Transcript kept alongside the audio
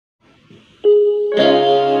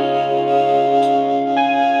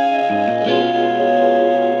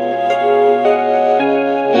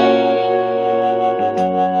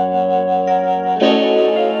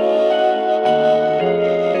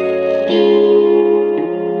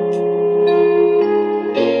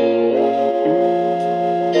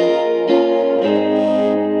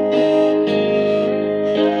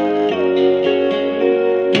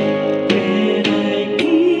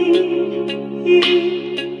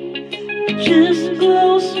Just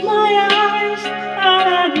close my eyes and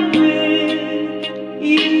I'm with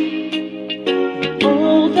you.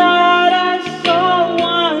 All that I so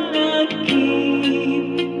wanna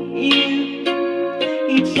keep you.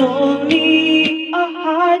 It's only a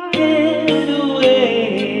heartbeat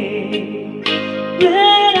away.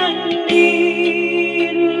 When I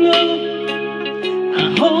need love,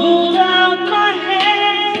 I hold out my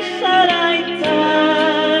hands and I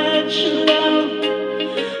touch love.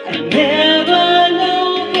 I never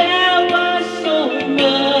knew there was so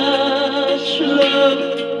much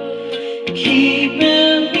love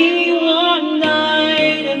keeping me warm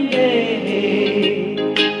night and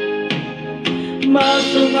day.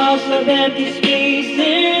 Miles of empty space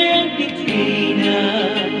in between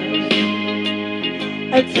us.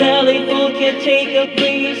 A telephone can take a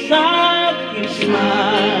place of your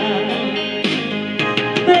smile.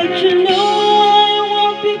 But you know I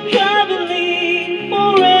won't be traveling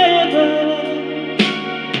forever.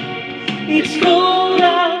 It's hold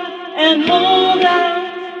out and hold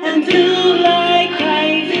out and do like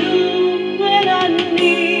I do when I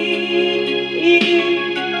need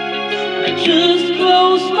you. I just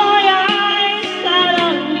close my eyes and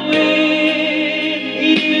I'm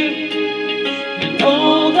with you. And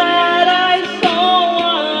all that I so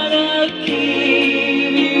wanna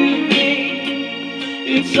keep you be.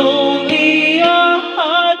 It's only a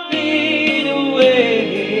heartbeat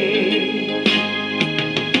away.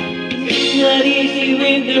 It's not easy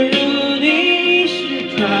when the road is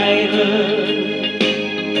to driver.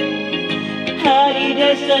 How did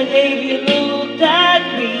I say heavy load that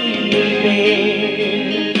we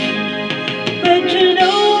made? But you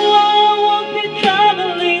know I won't be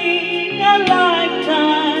traveling a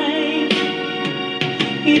lifetime.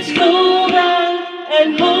 It's cold out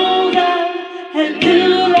and hold out and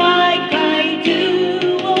do like I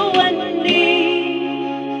do. Oh, I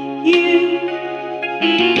need you.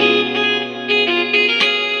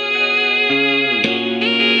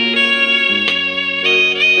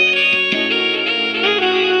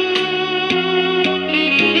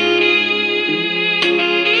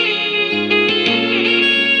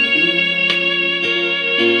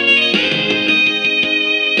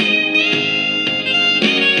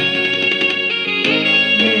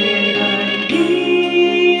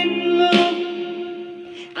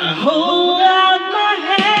 I hold out my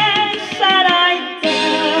hands and I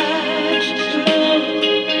touch love.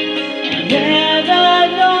 I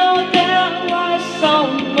never know there was so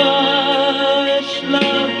much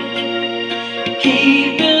love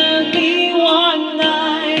keeping me one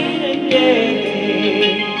night and day.